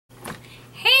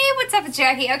It's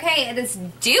Jackie. Okay, it is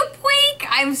dupe week.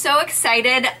 I'm so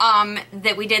excited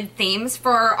that we did themes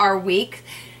for our week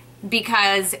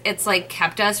because it's like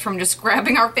kept us from just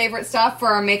grabbing our favorite stuff for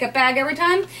our makeup bag every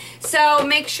time. So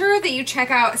make sure that you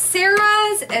check out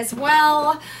Sarah's as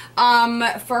well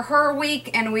for her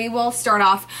week, and we will start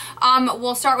off.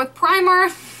 We'll start with primer.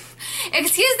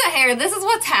 Excuse the hair, this is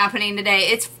what's happening today.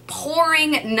 It's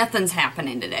pouring, nothing's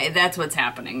happening today. That's what's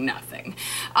happening, nothing.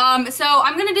 So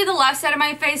I'm gonna do the left side of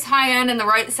my face high end and the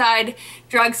right side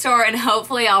drugstore, and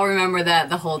hopefully I'll remember that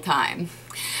the whole time.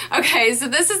 Okay, so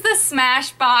this is the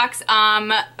SmashBox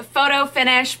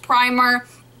PhotoFinish primer.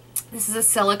 This is a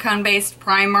silicone-based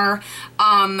primer.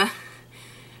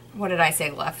 What did I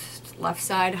say, left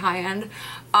side high end?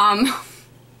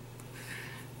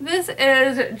 This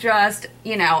is just,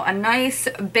 you know, a nice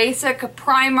basic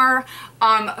primer.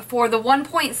 For the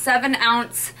 1.7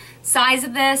 ounce size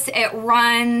of this, it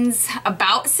runs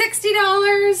about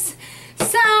 $60.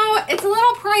 So it's a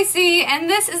little pricey, and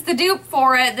this is the dupe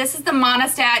for it. This is the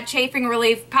Monistat Chafing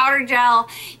Relief Powder Gel.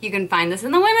 You can find this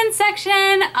in the women's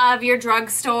section of your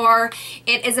drugstore.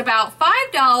 It is about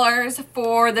 $5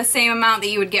 for the same amount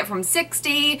that you would get from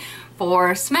 $60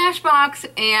 for SmashBox,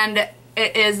 and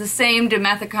it is the same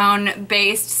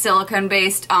dimethicone-based,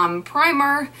 silicone-based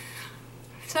primer.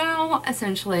 So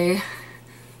essentially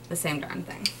the same darn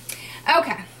thing.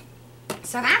 Okay,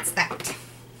 so that's that.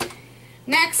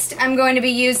 Next, I'm going to be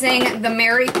using the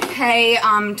Mary Kay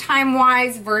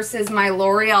TimeWise versus my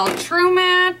L'Oreal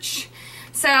TruMatch.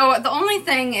 So the only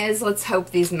thing is, let's hope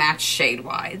these match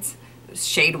shade-wise.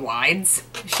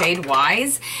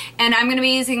 And I'm going to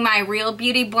be using my Real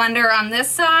Beauty blender on this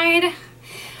side.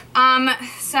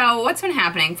 So what's been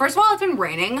happening? First of all, it's been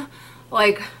raining,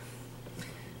 like,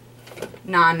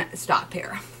 non-stop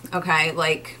here, okay?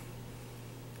 Like,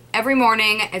 every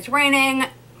morning it's raining.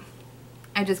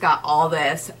 I just got all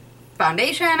this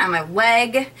foundation on my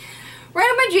leg, right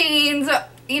on my jeans.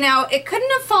 You know, it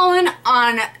couldn't have fallen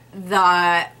on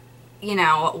the, you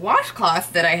know,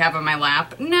 washcloth that I have on my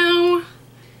lap. No.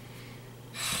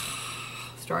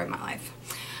 Story of my life.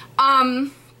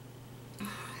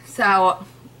 So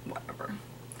whatever.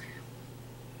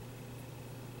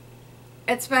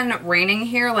 It's been raining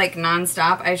here like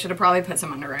non-stop. I should have probably put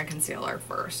some under eye concealer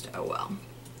first. Oh well.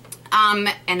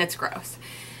 And it's gross.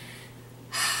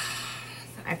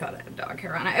 I thought it had dog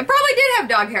hair on it. It probably did have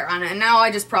dog hair on it, and now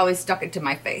I just probably stuck it to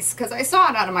my face because I saw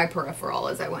it out of my peripheral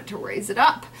as I went to raise it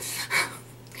up.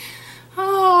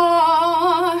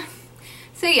 Oh.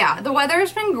 So yeah, the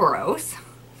weather's been gross,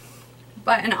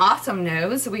 but an awesome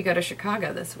news, we go to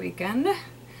Chicago this weekend.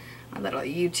 My little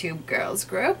YouTube girls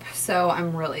group, so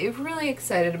I'm really, really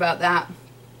excited about that.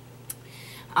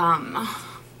 How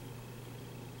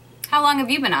long have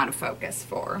you been out of focus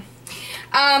for?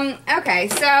 Okay,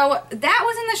 so that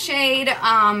was in the shade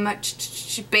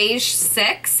Beige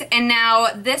 6, and now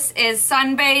this is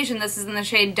SunBeige, and this is in the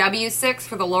shade W6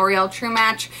 for the L'Oreal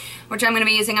TruMatch, which I'm going to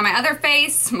be using on my other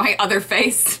face,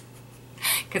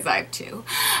 because I have two.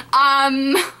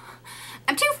 I'm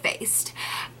two-faced.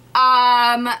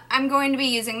 I'm going to be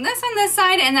using this on this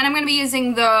side, and then I'm going to be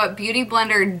using the Beauty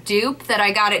Blender dupe that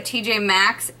I got at TJ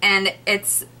Maxx, and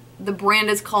the brand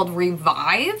is called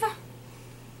Revive.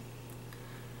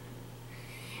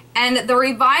 And the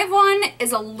Revive one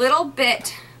is a little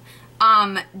bit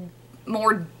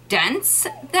more dense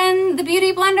than the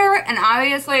Beauty Blender, and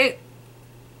obviously,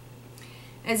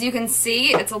 as you can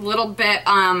see, it's a little bit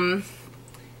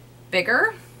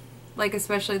bigger, like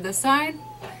especially this side,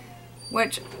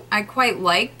 which I quite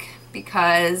like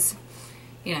because,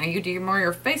 you know, you do more of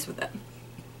your face with it.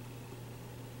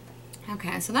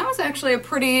 Okay, so that was actually a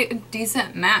pretty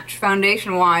decent match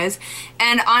foundation-wise,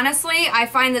 and honestly, I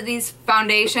find that these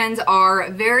foundations are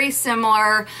very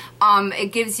similar.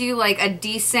 It gives you like a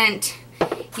decent,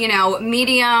 you know,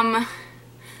 medium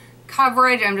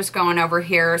coverage. I'm just going over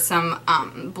here some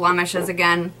blemishes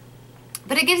again,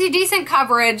 but it gives you decent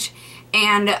coverage,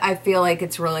 and I feel like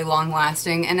it's really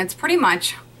long-lasting, and it's pretty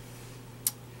much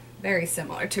very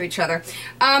similar to each other.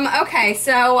 Okay,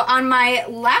 so on my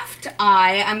left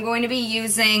eye, I'm going to be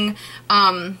using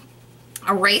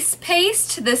Erase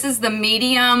Paste. This is the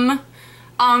medium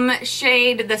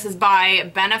shade. This is by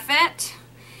Benefit.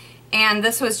 And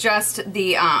this was just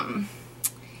the,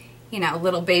 you know,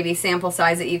 little baby sample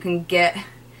size that you can get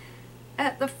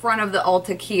at the front of the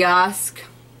Ulta kiosk.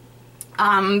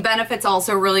 Benefit's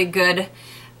also really good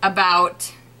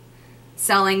about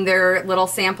selling their little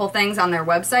sample things on their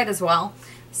website as well.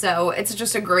 So it's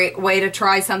just a great way to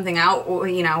try something out,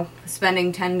 you know,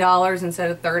 spending $10 instead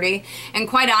of $30. And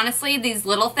quite honestly, these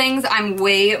little things I'm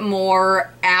way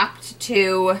more apt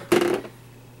to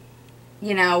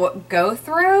you know, go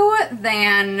through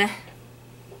than,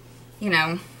 you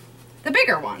know, the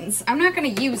bigger ones. I'm not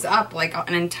going to use up like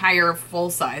an entire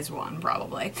full-size one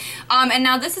probably. And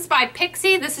now this is by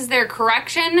Pixi. This is their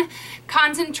correction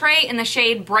concentrate in the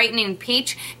shade Brightening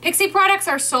Peach. Pixi products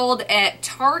are sold at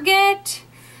Target.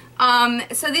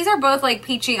 So these are both like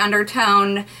peachy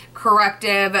undertone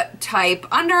corrective type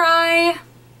under eye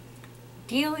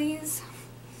dealies.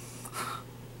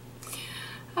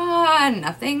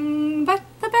 Nothing but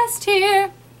the best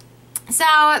here. So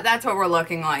that's what we're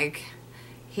looking like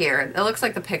here. It looks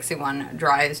like the Pixi one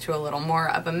dries to a little more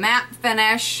of a matte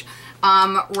finish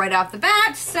right off the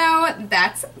bat. So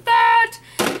that's that.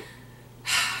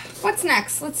 What's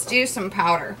next? Let's do some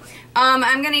powder.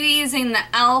 I'm going to be using the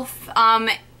e.l.f.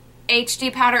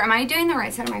 HD powder. Am I doing the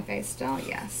right side of my face still?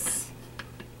 Yes.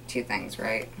 Two things,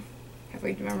 right? Have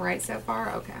we done right so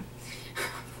far? Okay.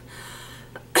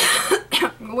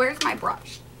 Where's my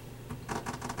brush?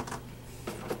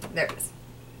 There it is.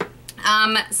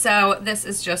 So this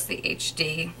is just the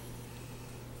HD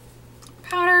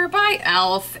powder by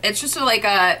e.l.f. It's just like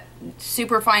a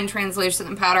super fine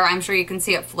translucent powder. I'm sure you can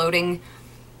see it floating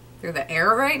through the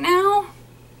air right now.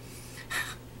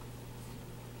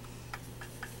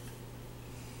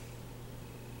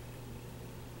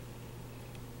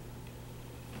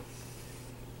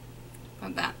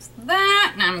 But that's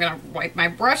that. Now I'm gonna wipe my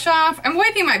brush off. I'm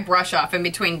wiping my brush off in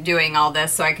between doing all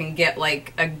this so I can get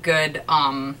like a good,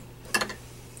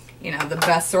 you know, the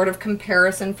best sort of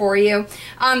comparison for you.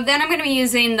 Then I'm gonna be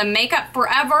using the Makeup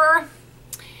Forever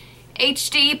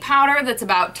HD powder that's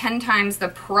about 10 times the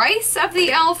price of the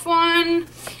e.l.f. one.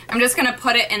 I'm just gonna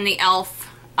put it in the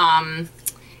e.l.f.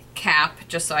 Cap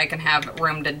just so I can have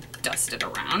room to dust it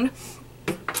around.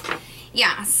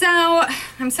 Yeah, so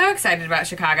I'm so excited about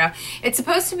Chicago. It's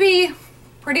supposed to be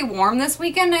pretty warm this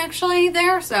weekend actually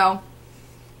there, so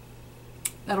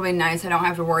that'll be nice. I don't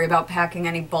have to worry about packing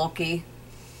any bulky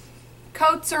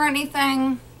coats or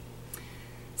anything.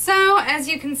 So as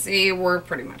you can see, we're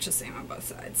pretty much the same on both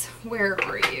sides. Where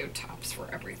are you? Tops for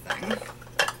everything.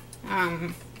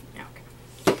 Okay.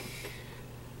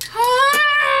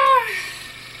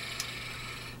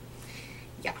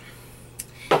 Yeah.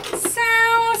 So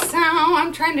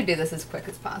I'm trying to do this as quick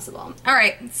as possible. All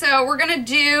right, so we're gonna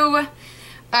do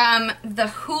the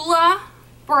Hoola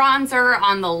bronzer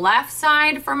on the left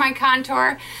side for my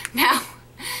contour. Now,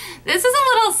 this is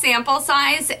a little sample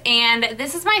size, and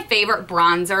this is my favorite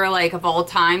bronzer, like, of all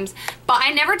times, but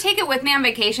I never take it with me on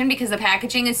vacation because the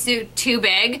packaging is too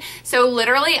big. So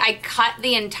literally, I cut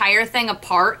the entire thing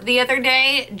apart the other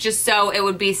day just so it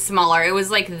would be smaller. It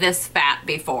was like this fat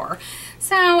before.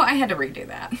 So I had to redo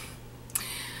that.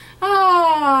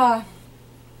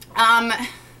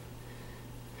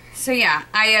 So yeah,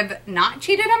 I have not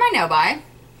cheated on my no-buy,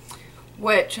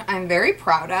 which I'm very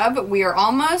proud of. We are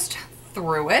almost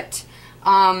through it.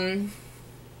 Of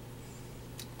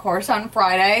course, on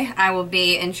Friday, I will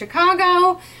be in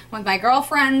Chicago with my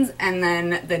girlfriends, and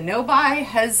then the no-buy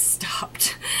has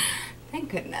stopped.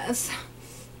 Thank goodness.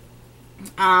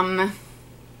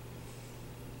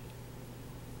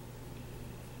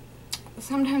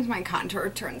 Sometimes my contour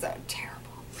turns out terrible.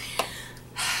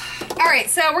 Alright,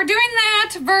 so we're doing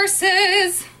that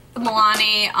versus the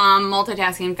Milani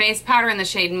MultiTasking face powder in the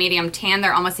shade Medium Tan.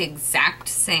 They're almost the exact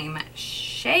same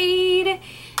shade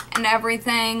and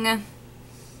everything.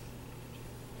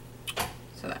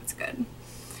 So that's good.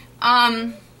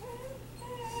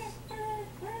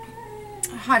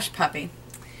 Hush puppy.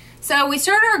 So we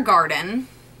started our garden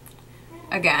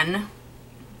again.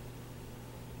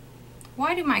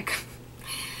 Why do my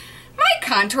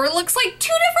contour looks like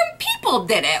two different people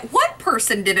did it? One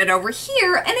person did it over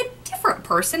here and a different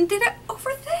person did it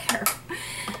over there.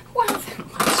 Well, then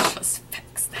let's just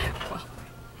fix that. Well,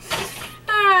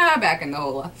 back in the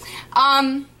Hoola.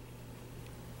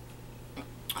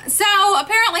 So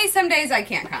apparently some days I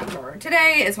can't contour.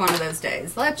 Today is one of those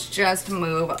days. Let's just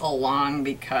move along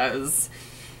because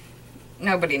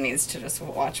nobody needs to just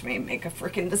watch me make a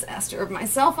freaking disaster of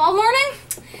myself all morning.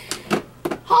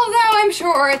 Although I'm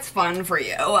sure it's fun for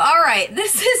you. Alright,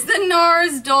 this is the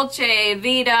Nars Dolce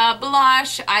Vita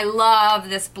blush. I love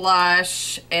this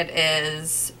blush. It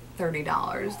is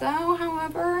 $30 though,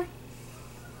 however.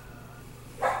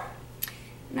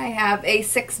 And I have a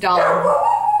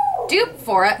 $6 dupe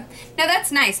for it. Now that's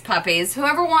nice, puppies.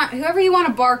 Whoever you want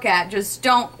to bark at, just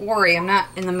don't worry. I'm not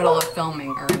in the middle of filming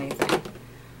or anything.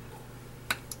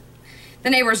 The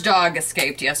neighbor's dog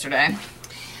escaped yesterday.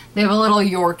 They have a little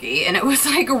Yorkie, and it was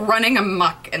like running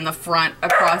amok in the front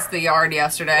across the yard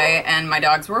yesterday, and my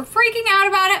dogs were freaking out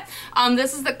about it.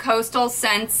 This is the Coastal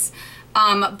Scents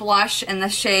blush in the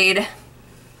shade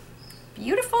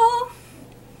beautiful.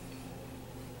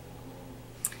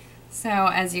 So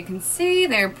as you can see,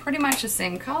 they're pretty much the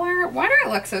same color. Why do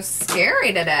I look so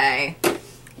scary today?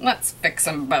 Let's fix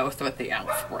them both with the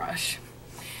e.l.f. brush.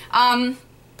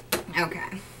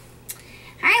 Okay.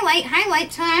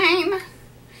 Highlight time.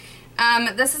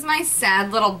 This is my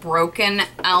sad little broken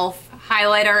e.l.f.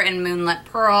 highlighter in Moonlit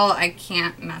Pearl. I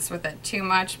can't mess with it too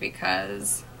much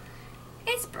because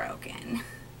it's broken.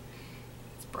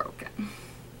 It's broken.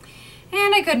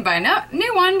 And I couldn't buy a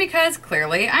new one because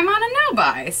clearly I'm on a no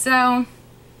buy. So,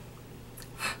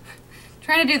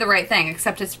 trying to do the right thing,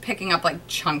 except it's picking up like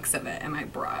chunks of it in my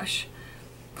brush.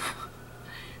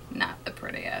 Not the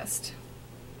prettiest.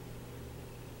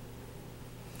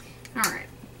 Alright.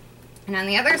 And on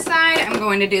the other side, I'm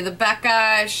going to do the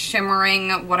Becca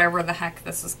Shimmering, whatever the heck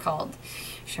this is called,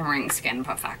 Shimmering Skin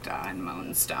Perfecta in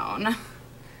Moonstone.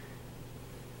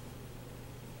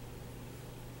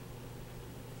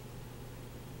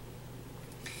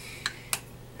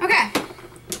 Okay.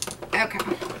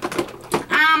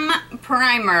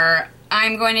 Primer.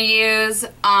 I'm going to use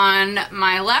on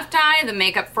my left eye the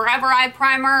Makeup Forever Eye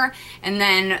Primer, and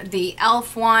then the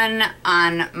e.l.f. one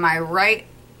on my right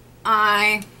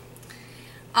eye.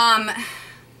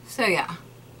 So yeah.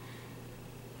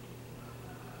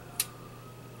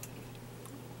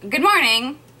 Good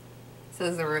morning,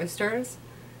 says the roosters.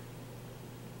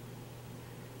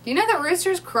 Do you know that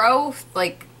roosters crow,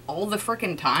 like, all the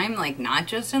frickin' time? Like, not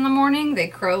just in the morning. They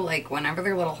crow, like, whenever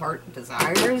their little heart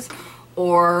desires,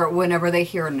 or whenever they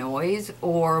hear a noise,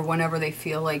 or whenever they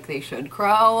feel like they should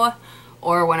crow,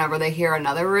 or whenever they hear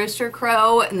another rooster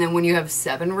crow. And then when you have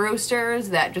 7 roosters,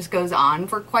 that just goes on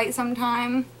for quite some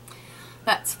time.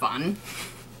 That's fun.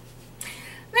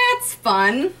 That's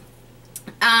fun.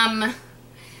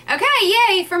 Okay,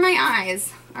 yay for my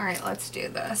eyes. Alright, let's do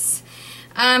this.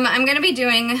 I'm gonna be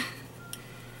doing,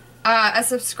 a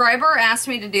subscriber asked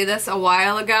me to do this a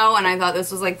while ago, and I thought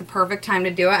this was like the perfect time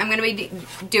to do it. I'm gonna be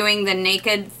doing the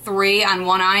Naked 3 on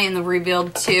one eye and the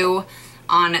Revealed 2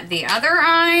 on the other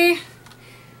eye.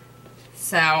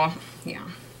 So, yeah.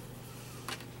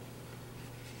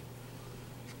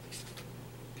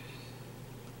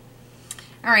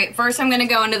 Alright, first I'm gonna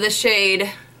go into the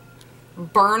shade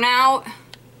Burnout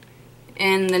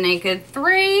in the Naked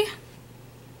 3.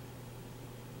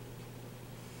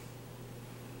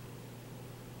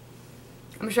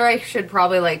 I'm sure I should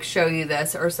probably like show you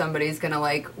this, or somebody's gonna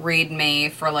like read me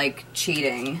for like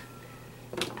cheating.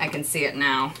 I can see it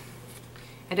now.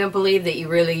 I don't believe that you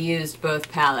really used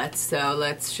both palettes, so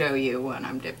let's show you when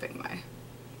I'm dipping my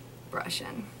brush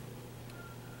in.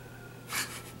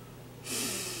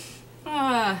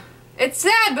 It's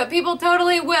sad, but people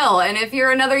totally will. And if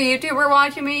you're another YouTuber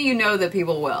watching me, you know that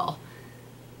people will.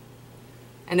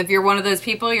 And if you're one of those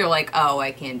people, you're like, oh,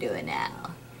 I can't do it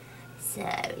now.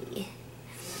 Sorry.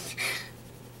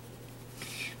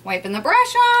 Wiping the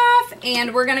brush off,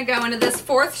 and we're gonna go into this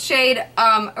 4th shade,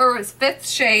 or 5th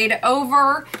shade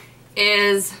over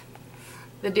is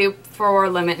the dupe for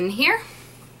Limit in here.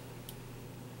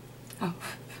 Oh.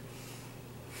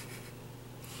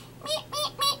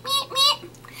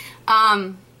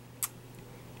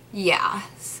 Yeah,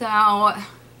 so,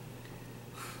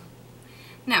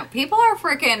 no, people are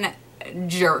freaking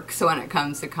jerks when it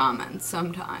comes to comments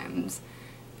sometimes.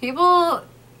 People,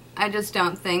 I just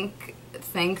don't think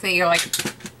that you're like,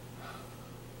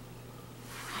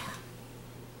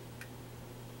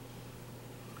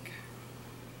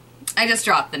 I just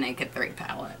dropped the Naked 3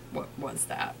 palette. What was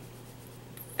that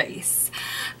face?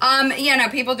 Yeah, no,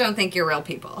 people don't think you're real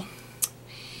people.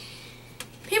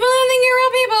 People don't think you're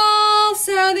real people,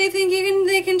 so they think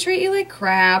they can treat you like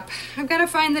crap. I've got to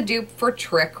find the dupe for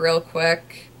Trick real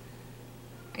quick.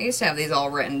 I used to have these all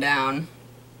written down.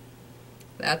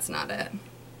 That's not it.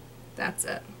 That's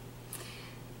it.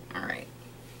 Alright.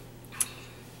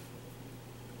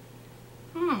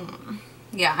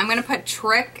 Yeah, I'm gonna put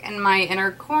Trick in my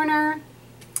inner corner.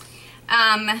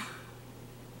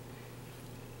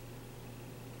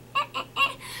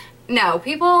 No,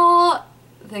 people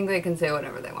think they can say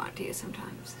whatever they want to you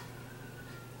sometimes.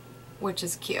 Which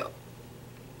is cute.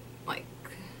 Like,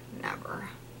 never.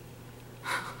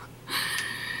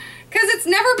 Because it's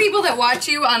never people that watch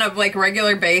you on a, like,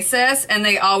 regular basis, and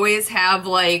they always have,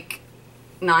 like,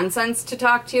 nonsense to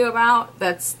talk to you about.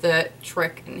 That's the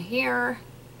trick in here.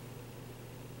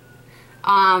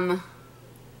 So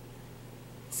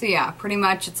yeah, pretty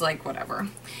much it's like whatever.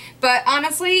 But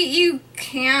honestly, you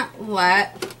can't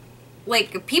let,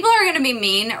 like, people are going to be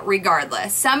mean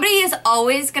regardless. Somebody is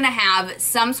always going to have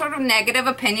some sort of negative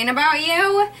opinion about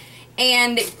you,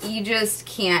 and you just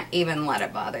can't even let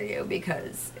it bother you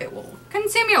because it will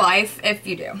consume your life if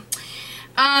you do.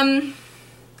 Okie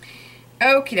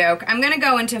doke. I'm gonna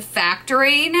go into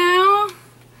Factory now.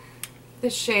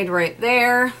 This shade right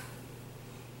there.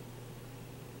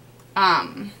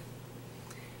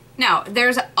 Now,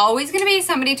 there's always gonna be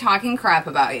somebody talking crap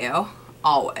about you.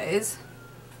 Always.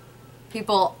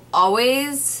 People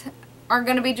always are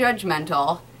gonna be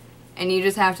judgmental. And you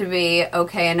just have to be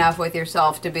okay enough with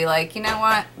yourself to be like, you know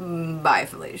what? Bye,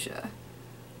 Felicia.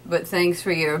 But thanks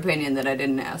for your opinion that I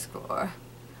didn't ask for.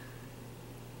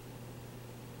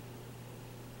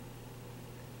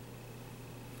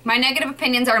 My negative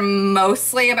opinions are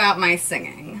mostly about my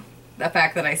singing. The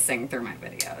fact that I sing through my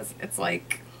videos. It's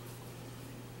like,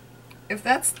 if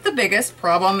that's the biggest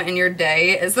problem in your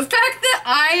day is the fact that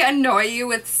I annoy you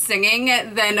with singing,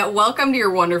 then welcome to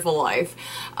your wonderful life.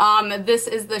 This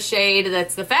is the shade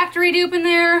that's the factory dupe in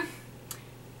there.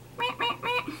 Meh, meh,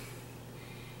 meh.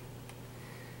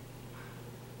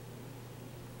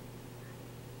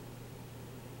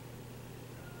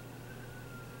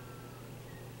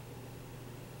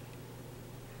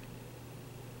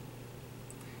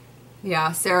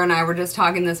 Yeah, Sarah and I were just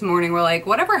talking this morning. We're like,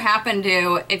 whatever happened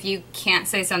to if you can't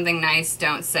say something nice,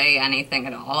 don't say anything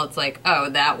at all? It's like, oh,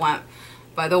 that went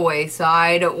by the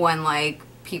wayside when, like,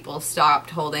 people stopped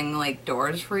holding, like,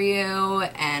 doors for you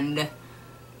and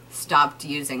stopped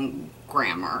using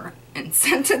grammar in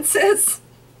sentences.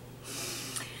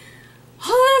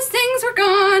 All those things were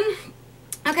gone.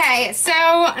 Okay, so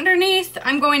underneath,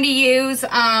 I'm going to use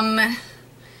the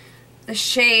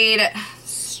shade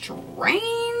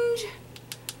Strange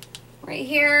right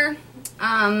here.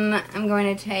 I'm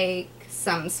going to take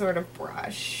some sort of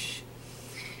brush.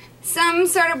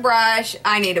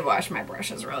 I need to wash my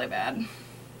brushes really bad.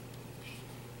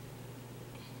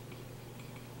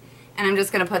 And I'm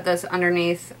just going to put this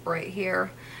underneath right here.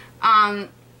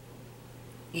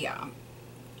 Yeah.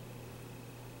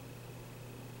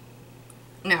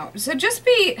 No, so just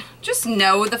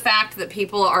know the fact that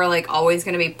people are like always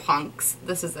going to be punks.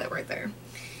 This is it right there.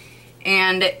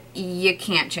 And you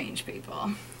can't change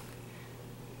people.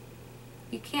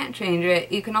 You can't change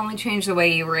it. You can only change the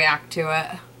way you react to it.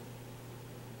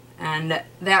 And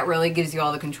that really gives you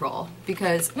all the control.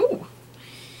 Because, ooh,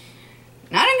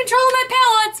 not in control of my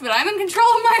palettes, but I'm in control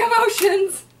of my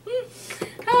emotions.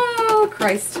 Oh,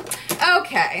 Christ.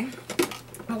 Okay.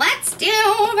 Let's do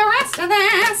the rest of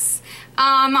this.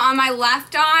 On my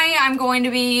left eye, I'm going to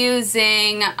be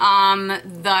using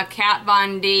the Kat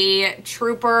Von D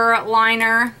Trooper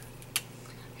liner.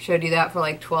 I showed you that for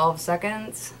like 12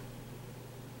 seconds.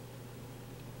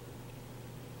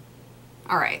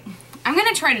 Alright, I'm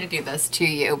going to try to do this to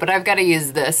you, but I've got to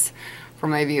use this for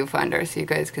my viewfinder so you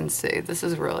guys can see. This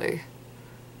is really...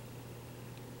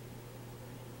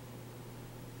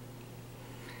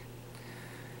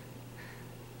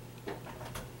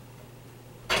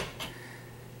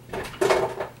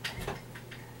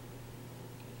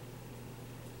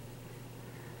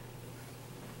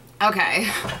 Okay,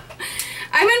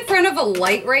 I'm in front of a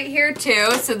light right here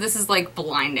too, so this is like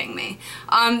blinding me.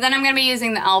 Then I'm going to be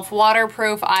using the e.l.f.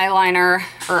 waterproof eyeliner,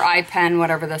 or eye pen,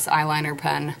 whatever this eyeliner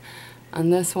pen,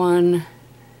 on this one.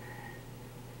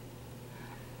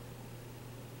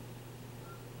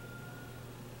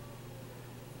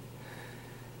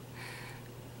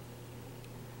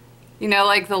 You know,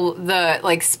 like the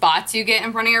like spots you get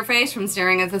in front of your face from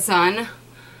staring at the sun?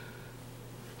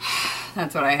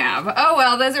 That's what I have. Oh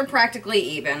well, those are practically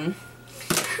even.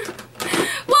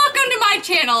 Welcome to my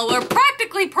channel where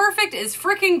practically perfect is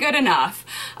freaking good enough.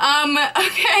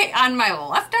 Okay, on my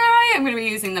left eye, I'm going to be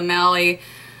using the Milani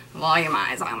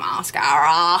Volumizing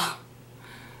Mascara.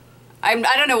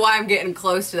 I don't know why I'm getting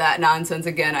close to that nonsense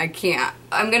again. I can't.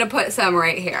 I'm going to put some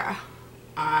right here.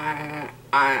 I'm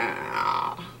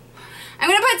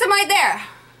going to put some right there.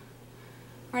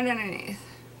 Right underneath.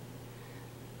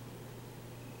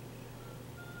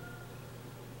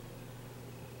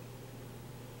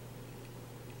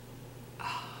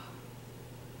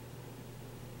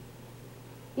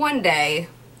 One day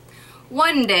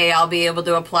I'll be able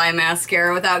to apply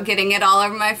mascara without getting it all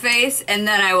over my face, and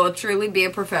then I will truly be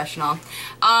a professional.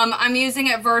 I'm using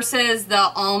it versus the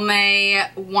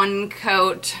Almay One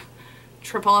Coat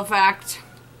Triple Effect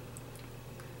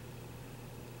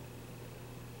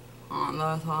on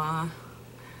the eye.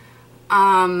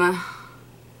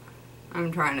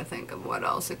 I'm trying to think of what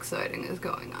else exciting is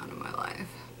going on in my life.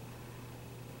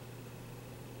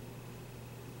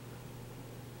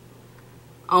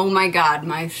 Oh my god,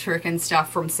 my freaking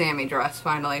stuff from Sammy Dress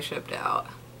finally shipped out.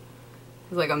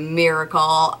 It's like a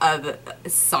miracle of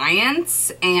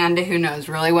science, and who knows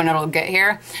really when it'll get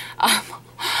here.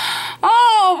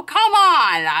 Oh, come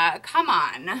on, come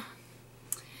on.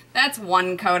 That's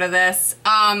one coat of this.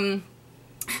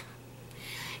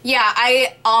 Yeah,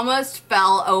 I almost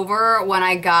fell over when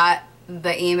I got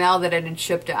the email that it had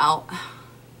shipped out.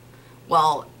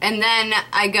 Well, and then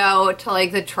I go to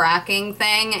like the tracking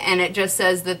thing and it just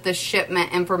says that the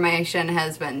shipment information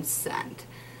has been sent.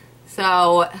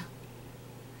 So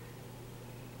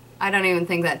I don't even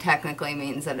think that technically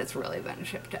means that it's really been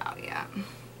shipped out yet.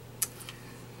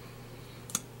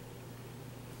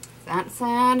 Is that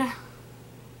sad?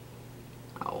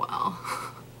 Oh well.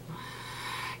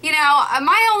 You know,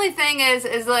 my only thing is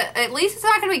that at least it's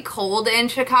not going to be cold in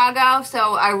Chicago,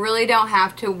 so I really don't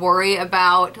have to worry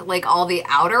about, like, all the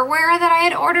outerwear that I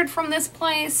had ordered from this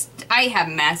place. I have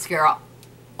mascara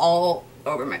all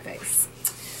over my face.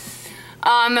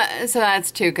 So that's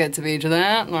 2 coats of each of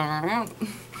that.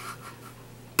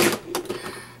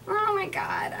 Oh my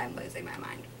god, I'm losing my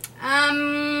mind.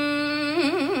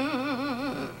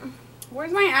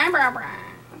 Where's my eyebrow brush?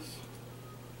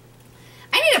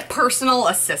 I need a personal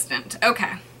assistant.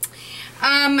 Okay.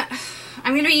 I'm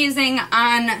going to be using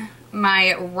on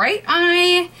my right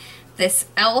eye this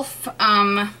e.l.f.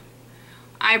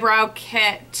 eyebrow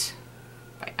kit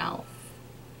by e.l.f.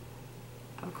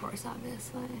 Of course,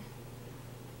 obviously.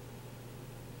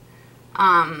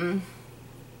 And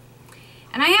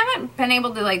I haven't been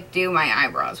able to, like, do my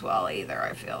eyebrows well either,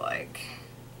 I feel like.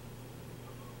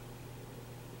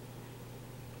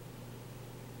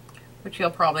 Which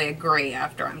you'll probably agree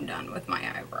after I'm done with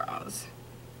my eyebrows.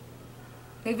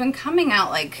 They've been coming out,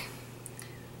 like,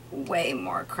 way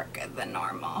more crooked than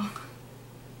normal.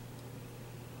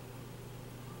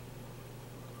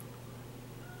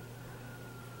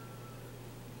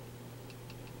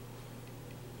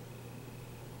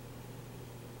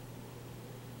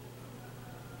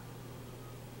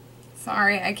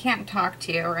 Sorry, I can't talk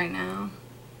to you right now.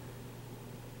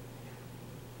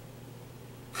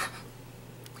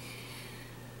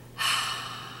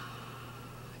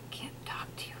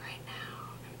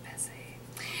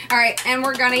 Alright, and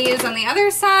we're going to use on the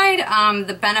other side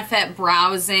the Benefit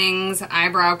Browsings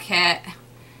Eyebrow Kit.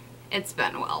 It's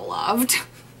been well loved.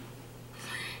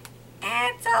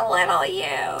 It's a little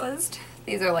used.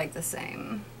 These are like the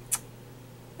same.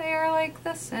 They are like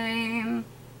the same.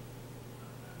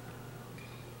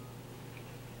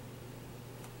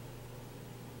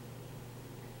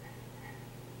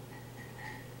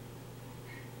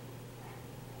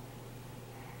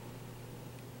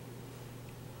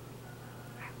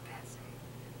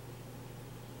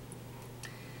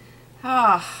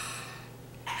 Oh.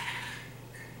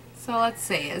 So let's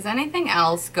see, is anything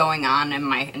else going on in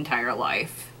my entire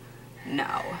life?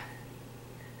 No.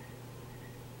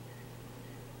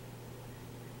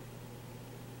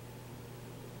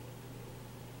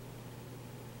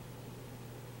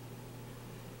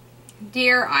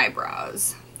 Dear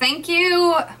eyebrows, thank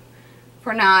you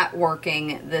for not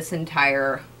working this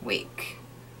entire week.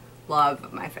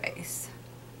 Love my face.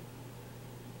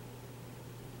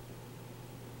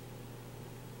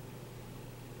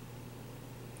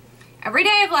 Every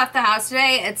day I've left the house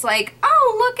today, it's like,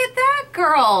 oh, look at that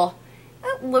girl.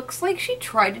 It looks like she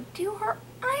tried to do her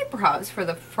eyebrows for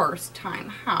the first time.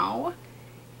 How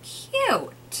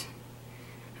cute.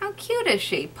 How cute is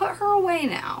she? Put her away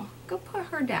now. Go put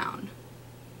her down.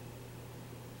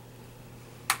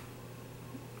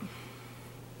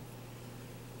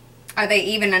 Are they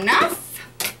even enough?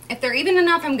 If they're even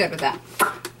enough, I'm good with that.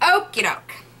 Okie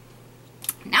doke.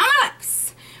 Now my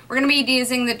lips. We're going to be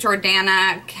using the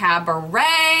Jordana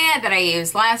Cabaret that I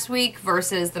used last week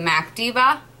versus the MAC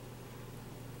Diva.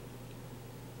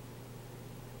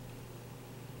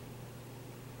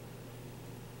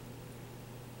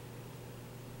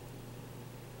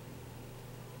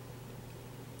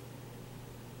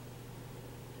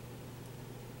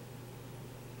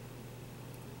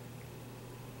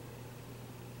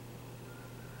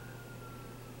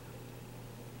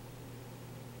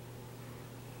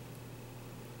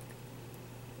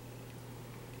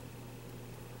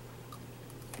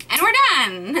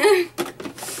 Done.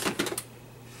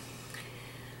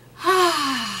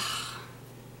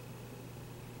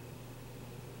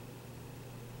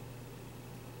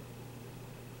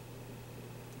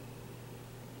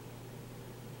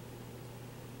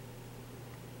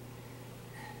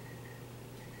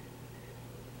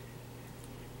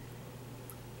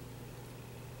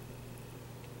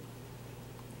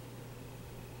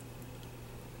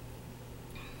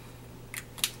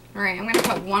 Alright, I'm going to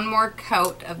put one more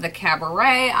coat of the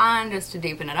Cabaret on just to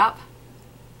deepen it up.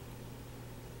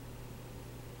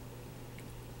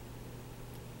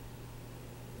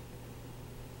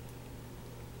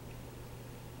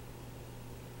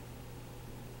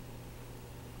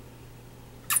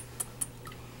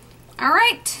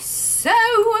 Alright, so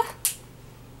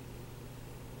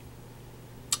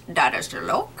that is the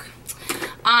look.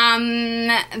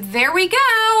 There we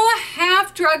go.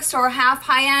 Half drugstore, half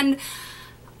high-end.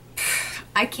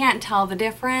 I can't tell the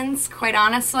difference, quite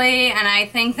honestly, and I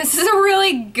think this is a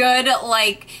really good,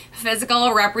 like,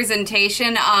 physical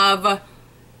representation of,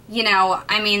 you know,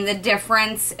 I mean, the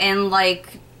difference in,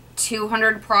 like,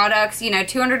 200 products, you know,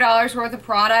 $200 worth of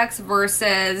products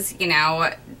versus, you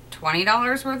know,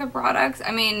 $20 worth of products.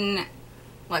 I mean,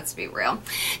 let's be real.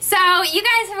 So, you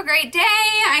guys have a great day.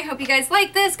 I hope you guys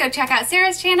like this. Go check out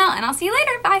Sarah's channel, and I'll see you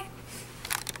later. Bye.